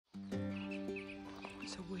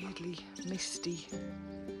It's a weirdly misty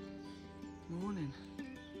morning.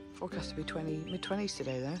 Forecast to be mid-20s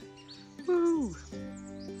today though. Woo!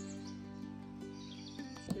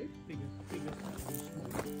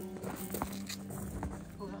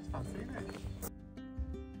 Oh, that's fancy, isn't it?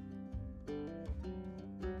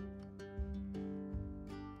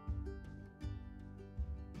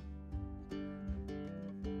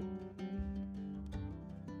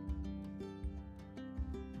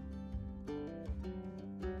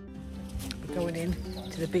 We're going in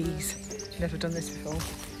to the bees. Never done this before.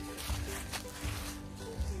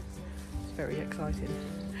 It's very exciting.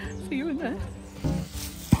 See you in there.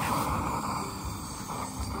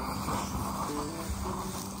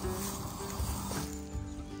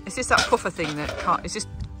 Is this that puffer thing that can't? Is this?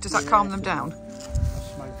 Does that calm them down?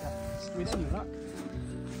 Smoker. With any luck,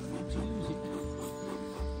 to use it.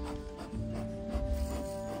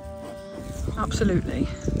 Absolutely.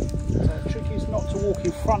 The trick is not to walk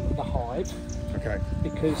in front of the hive. Okay.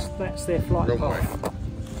 Because that's their flight path.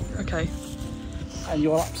 Okay. And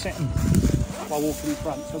you'll upset them by walking in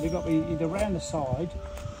front. So we've got to be either around the side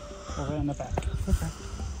or around the back. Okay.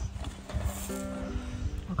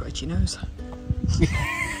 I've got itchy nose. Yeah,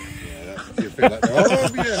 you feel like, oh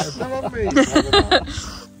yeah, come on me.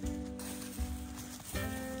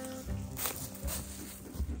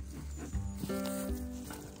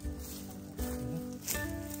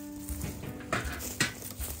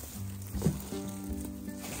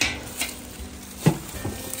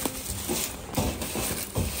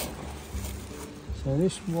 So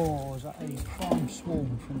this was a prime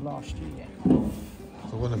swarm from last year.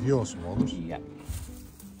 So one of your swarms? Yeah.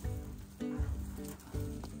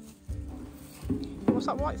 What's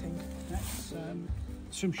that white thing? That's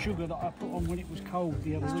some sugar that I put on when it was cold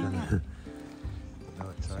the other week.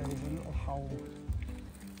 So there's a little hole.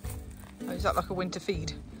 Oh, is that like a winter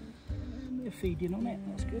feed? They're feeding on it,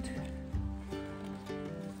 that's good.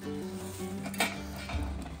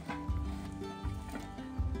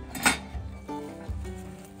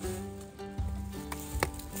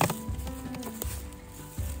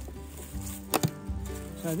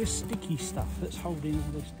 So this sticky stuff that's holding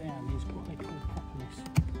all this down is what they call propolis.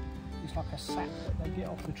 It's like a sap that they get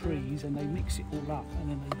off the trees and they mix it all up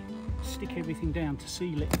and then they stick everything down to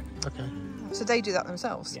seal it. Okay. So they do that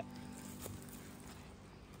themselves? Yeah.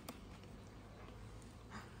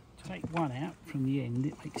 Take one out from the end,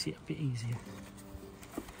 it makes it a bit easier.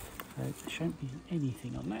 So there shouldn't be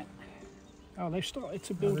anything on that. Oh, they've started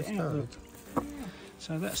to build it out. Look.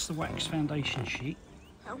 So that's the wax foundation sheet.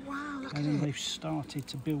 Oh wow, look And at then it. they've started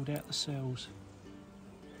to build out the cells.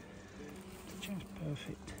 Just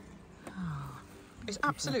perfect. Oh, it's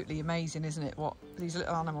absolutely amazing, isn't it, what these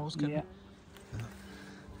little animals can... Yeah.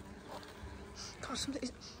 God,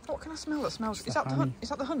 what can I smell that smells? It's Is the that the honey. Is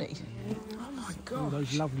that the honey? Yeah. Oh my All god.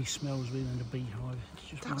 those lovely smells within the beehive. It's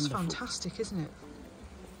just That's wonderful. fantastic, isn't it?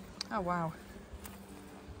 Oh wow.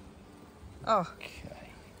 Oh, Okay.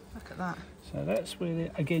 look at that. So that's where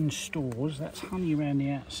it again stores. That's honey around the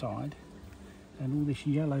outside, and all this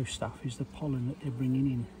yellow stuff is the pollen that they're bringing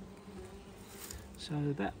in. So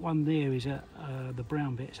that one there is the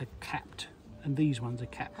brown bit is a capped, and these ones are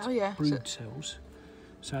capped brood cells.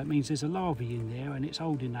 So it means there's a larvae in there, and it's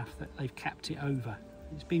old enough that they've capped it over.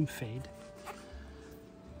 It's been fed.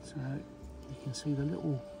 So you can see the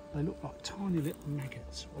little. They look like tiny little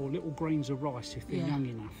maggots or little grains of rice if they're young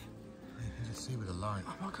enough. You can just see with the light.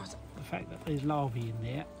 Oh my god. The fact that there's larvae in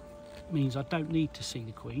there means I don't need to see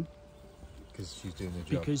the queen. Because she's doing the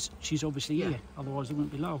job. Because she's obviously here, otherwise there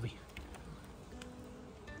wouldn't be larvae.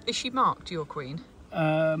 Is she marked, your queen?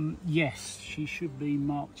 Yes, she should be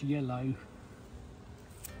marked yellow.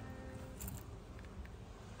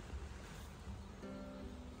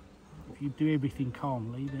 If you do everything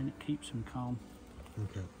calmly, then it keeps them calm.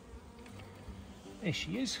 Okay. There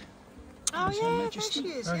she is. Oh There's Her yeah, there Majesty. she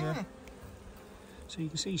is, Oh, yeah. yeah. So you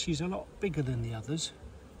can see she's a lot bigger than the others.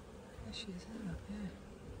 There she is, yeah.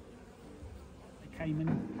 They came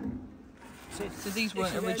in. So these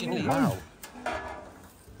weren't originally... Oh, wow.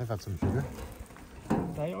 They've had some sugar.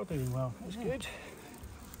 They are doing well. That's good.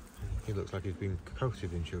 He looks like he's been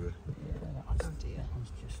coated in sugar. Yeah, that one's, Oh dear. that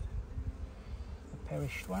one's just a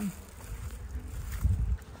perished one.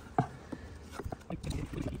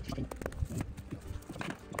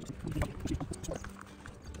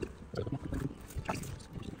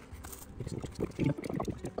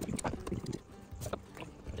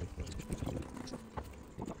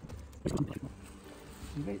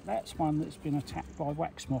 That's one that's been attacked by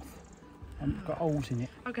wax moth and it's got holes in it.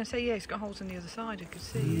 I was going to say, yeah, it's got holes on the other side, I could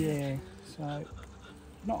see. Yeah, so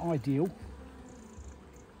not ideal,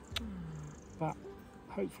 but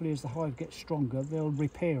hopefully as the hive gets stronger, they'll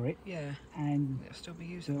repair it. Yeah. And it'll still be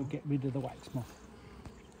they'll usable. get rid of the wax moth.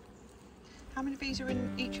 How many bees are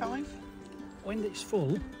in each hive? When it's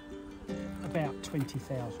full, about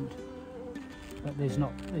 20,000. But there's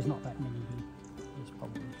not that many here. There's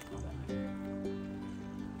probably, I don't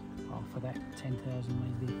know, half of that,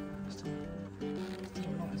 10,000 maybe. Still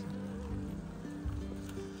a lot, isn't it?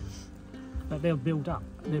 But they'll build up.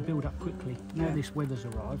 They'll build up quickly. Now Yeah. this weather's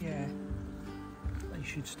arrived, Yeah. they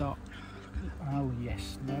should start. Oh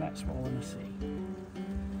yes, now that's what I want to see.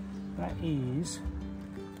 That is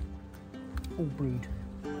all brood,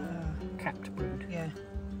 capped brood, Yeah.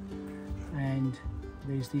 and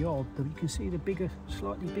there's the odd. You can see the bigger,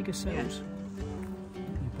 slightly bigger cells.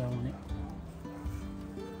 Let me go on it.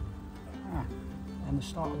 Ah, and the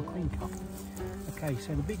start of the queen cup. Okay,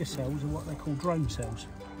 so the bigger cells are what they call drone cells.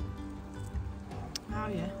 Oh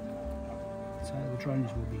yeah. So the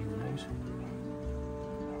drones will be in those.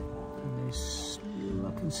 And there's,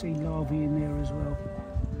 I can see larvae in there as well.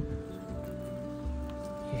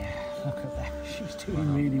 Yeah, look at that. She's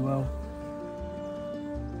doing really well.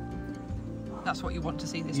 That's what you want to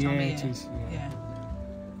see this time of year. Yeah, it is. Yeah.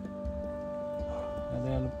 And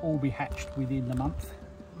they'll all be hatched within the month.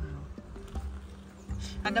 Wow.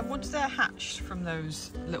 And then once they're hatched from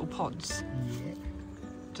those little pods,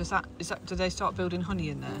 Yeah. do they start building honey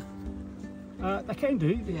in there? They can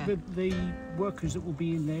do. Yeah. The workers that will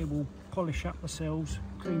be in there will polish up the cells,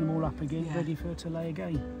 clean them all up again, Yeah. ready for her to lay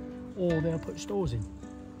again. Or they'll put stores in.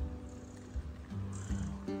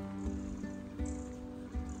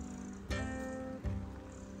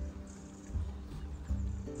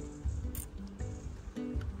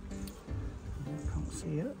 I can't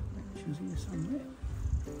see her. She's here somewhere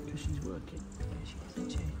because she's working. Yeah, she is,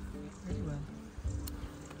 isn't she? Really well.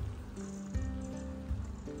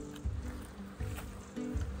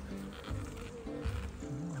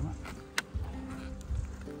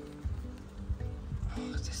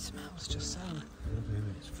 Oh, this smells just so...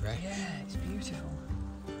 It's fresh. Yeah, it's beautiful.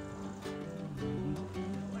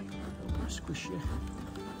 Squish you.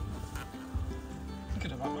 Look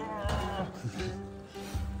at that.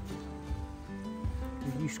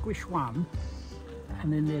 If you squish one,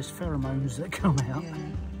 and then there's pheromones that come out, Yeah.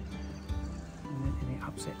 and it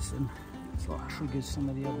upsets them. It's like triggers some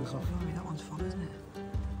of the others off. Blimey, that one's fun, isn't it?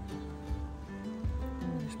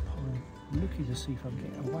 There's pollen. I'm looking to see if I can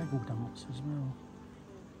get a waggle dance as well.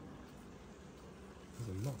 There's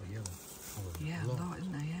a lot of yellow. Yeah, a lot,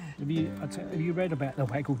 isn't there? Yeah. Have you read about the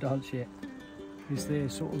waggle dance yet? Is there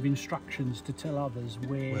sort of instructions to tell others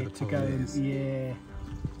where the to go? pollen is. Yeah.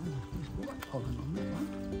 Oh, there's white pollen on that one.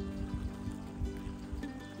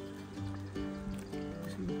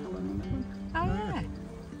 See the pollen on that one? Oh, yeah.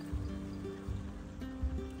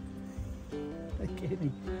 They're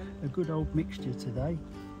getting a good old mixture today.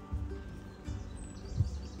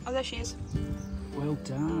 Oh, there she is. Well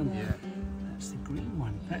done. Yeah. That's the green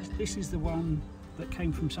one. This is the one that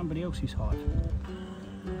came from somebody else's hive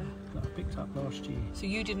that I picked up last year. So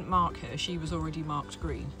you didn't mark her, she was already marked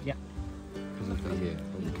green? Yeah. Because of that here.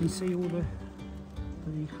 You can see all the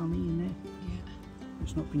honey in there. Yeah.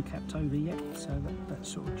 It's not been capped over yet, so that's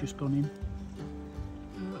sort of just gone in.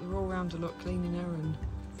 Oh, look, they're all round a lot, cleaning her and...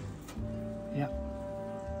 Yeah.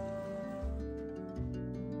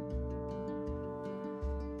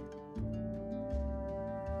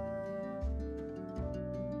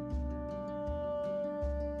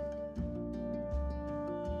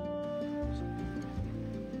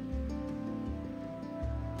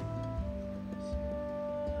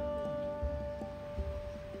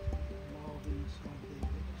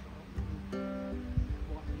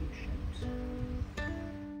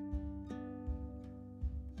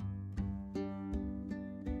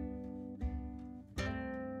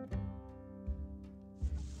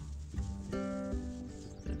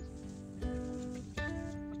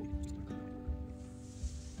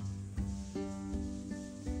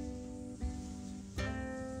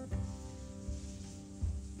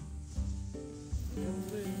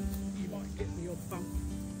 You might get the odd bump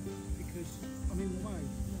because I'm in the way.